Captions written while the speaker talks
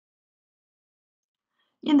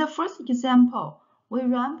In the first example, we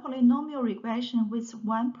run polynomial regression with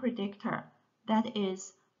one predictor, that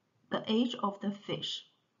is, the age of the fish.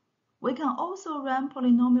 We can also run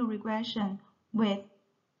polynomial regression with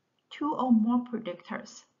two or more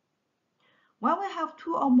predictors. When we have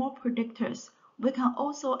two or more predictors, we can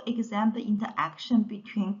also examine the interaction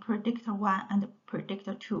between predictor 1 and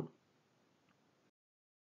predictor 2.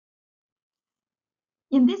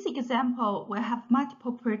 In this example, we have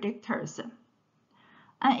multiple predictors.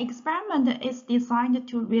 An experiment is designed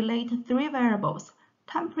to relate three variables,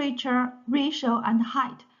 temperature, ratio, and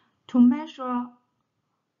height, to a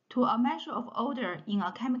measure of order in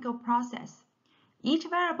a chemical process. Each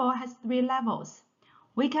variable has three levels.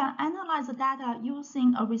 We can analyze the data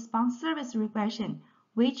using a response service regression,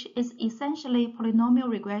 which is essentially polynomial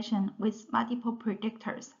regression with multiple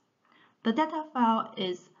predictors. The data file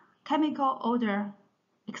is chemical order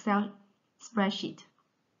Excel spreadsheet.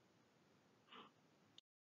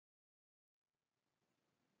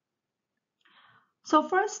 So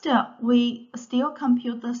first, we still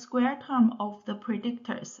compute the square term of the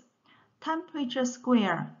predictors. Temperature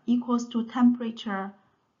square equals to temperature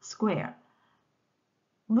square.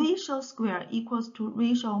 Ratio square equals to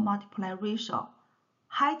ratio multiply ratio.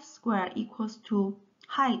 Height square equals to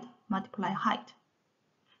height multiply height.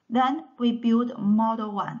 Then we build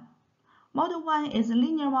model 1. Model 1 is a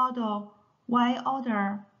linear model y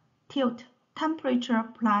order tilt temperature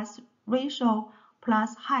plus ratio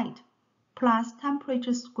plus height plus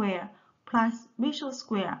temperature square plus ratio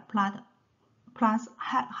square plus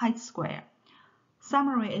height square.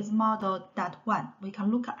 Summary is model.1. We can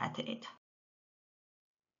look at it.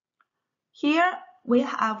 Here we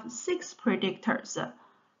have 6 predictors.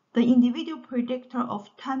 The individual predictor of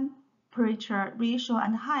temperature, ratio,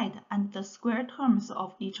 and height, and the square terms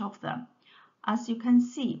of each of them. As you can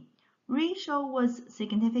see, ratio was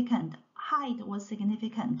significant, height was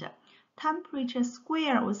significant, temperature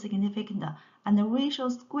square was significant, and the ratio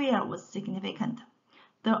square was significant.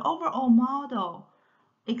 The overall model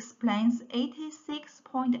explains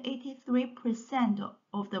 86.83%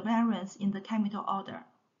 of the variance in the chemical order.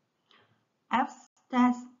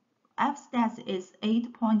 F-stats is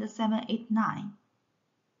 8.789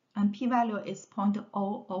 and p-value is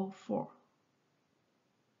 0.004.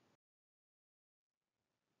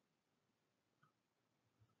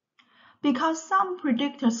 Because some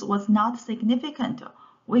predictors was not significant,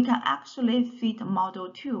 we can actually fit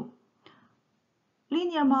model 2.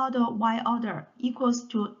 Linear model y order equals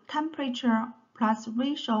to temperature plus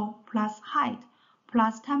ratio plus height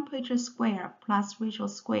plus temperature square plus ratio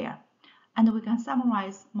square. And we can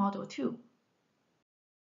summarize model 2.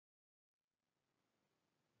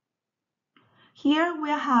 Here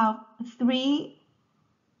we have 3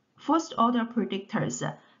 first-order predictors,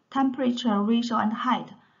 temperature, ratio, and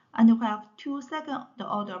height. And we have 2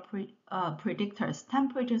 second-order predictors,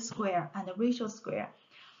 temperature square and ratio square.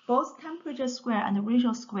 Both temperature square and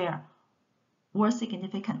ratio square were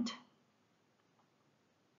significant.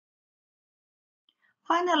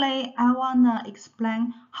 Finally, I want to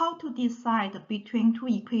explain how to decide between two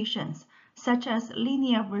equations, such as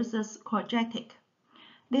linear versus quadratic.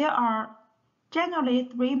 There are generally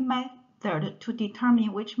 3 methods to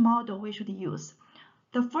determine which model we should use.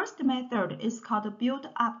 The first method is called the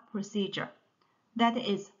build-up procedure. That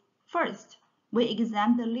is, first, we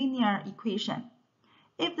examine the linear equation.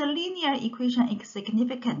 If the linear equation is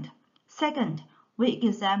significant, second, we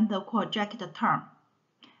examine the quadratic term.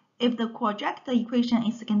 If the quadratic equation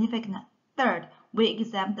is significant, third, we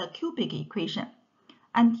examine the cubic equation.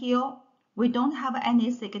 Until we don't have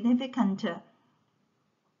any significant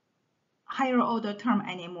higher order term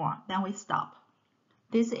anymore, then we stop.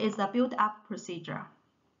 This is the build-up procedure.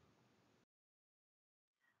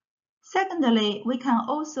 Secondly, we can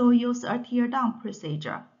also use a tear-down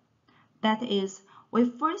procedure. That is, we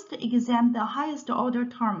first examine the highest order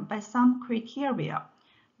term by some criteria.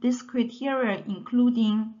 This criteria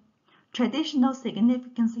including traditional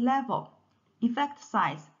significance level, effect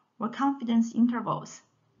size, or confidence intervals.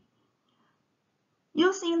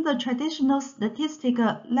 Using the traditional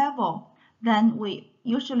statistical level, then we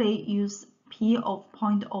usually use P of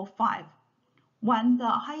 0.05. When the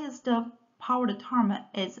highest powered term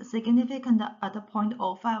is significant at the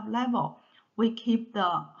 0.05 level, we keep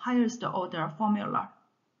the highest order formula.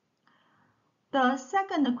 The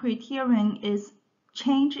second criterion is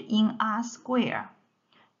change in R square.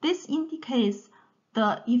 This indicates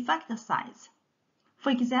the effect size. For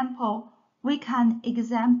example, we can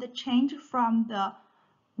examine the change from the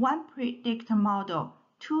 1 predictor model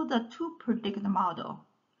to the 2 predictor model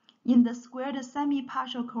in the squared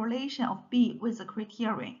semi-partial correlation of B with the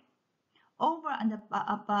criterion over and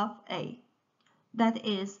above A. That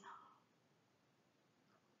is,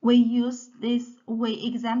 we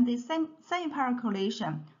examine the same empirical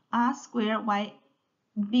relation r squared y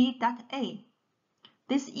b dot a.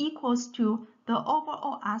 This equals to the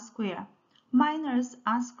overall r squared minus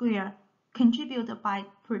r squared contributed by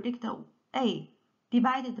predictor a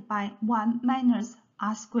divided by 1 minus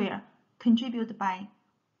r squared contributed by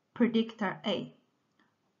predictor a.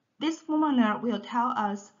 This formula will tell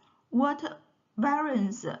us what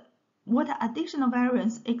additional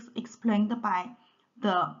variance is explained by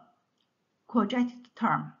the quadratic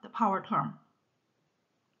term, the power term.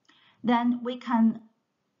 Then we can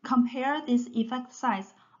compare this effect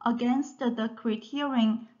size against the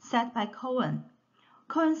criterion set by Cohen.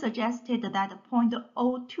 Cohen suggested that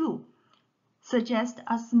 0.02 suggests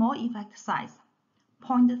a small effect size,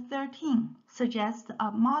 0.13 suggests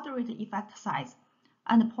a moderate effect size,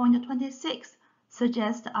 and 0.26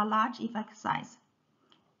 suggests a large effect size.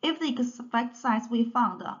 If the effect size we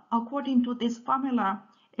found according to this formula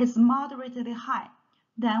is moderately high,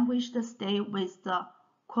 then we should stay with the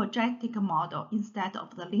quadratic model instead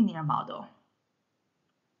of the linear model.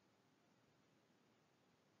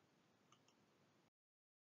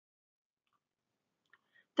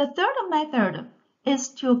 The third method is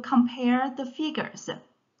to compare the figures.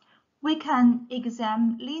 We can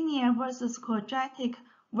examine linear versus quadratic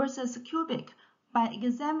versus cubic by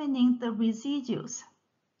examining the residues.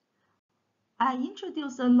 I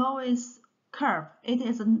introduced the lowest curve. It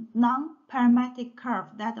is a non-parametric curve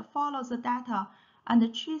that follows the data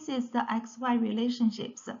and traces the xy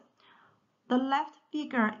relationships. The left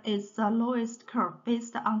figure is the lowest curve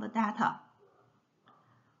based on the data.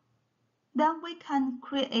 Then we can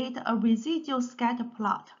create a residual scatter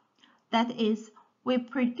plot. That is, we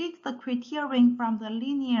predict the criterion from the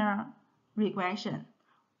linear regression.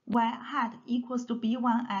 Y hat equals to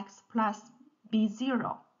b1x plus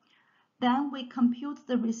b0. Then we compute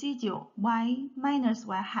the residue y minus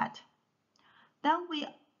y hat. Then we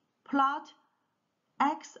plot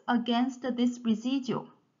x against this residue.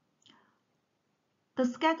 The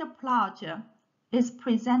scatter plot is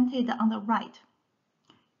presented on the right.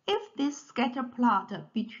 If this scatter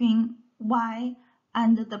plot between y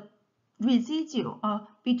and the residue, or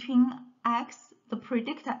between x, the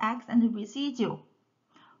predictor x and the residue,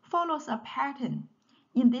 follows a pattern,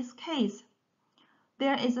 in this case,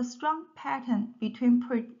 there is a strong pattern between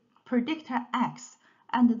predictor x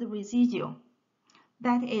and the residue.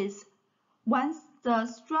 That is, when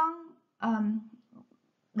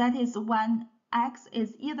x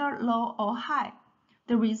is either low or high,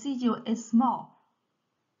 the residue is small.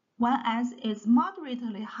 When x is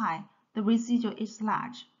moderately high, the residue is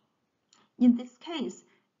large. In this case,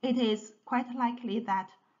 it is quite likely that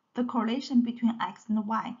the correlation between x and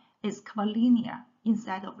y is collinear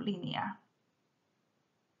instead of linear.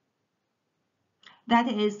 That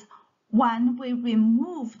is, when we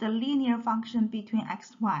remove the linear function between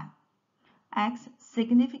x and y, x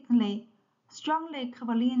significantly, strongly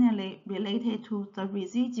collinearly related to the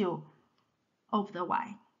residue of the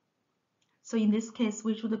y. So in this case,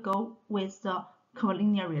 we should go with the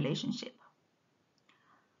collinear relationship.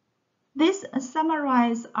 This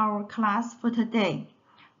summarizes our class for today.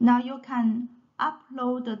 Now you can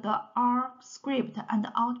upload the R script and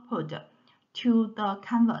output to the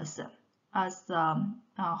Canvas as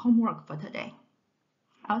homework for today.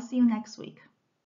 I'll see you next week.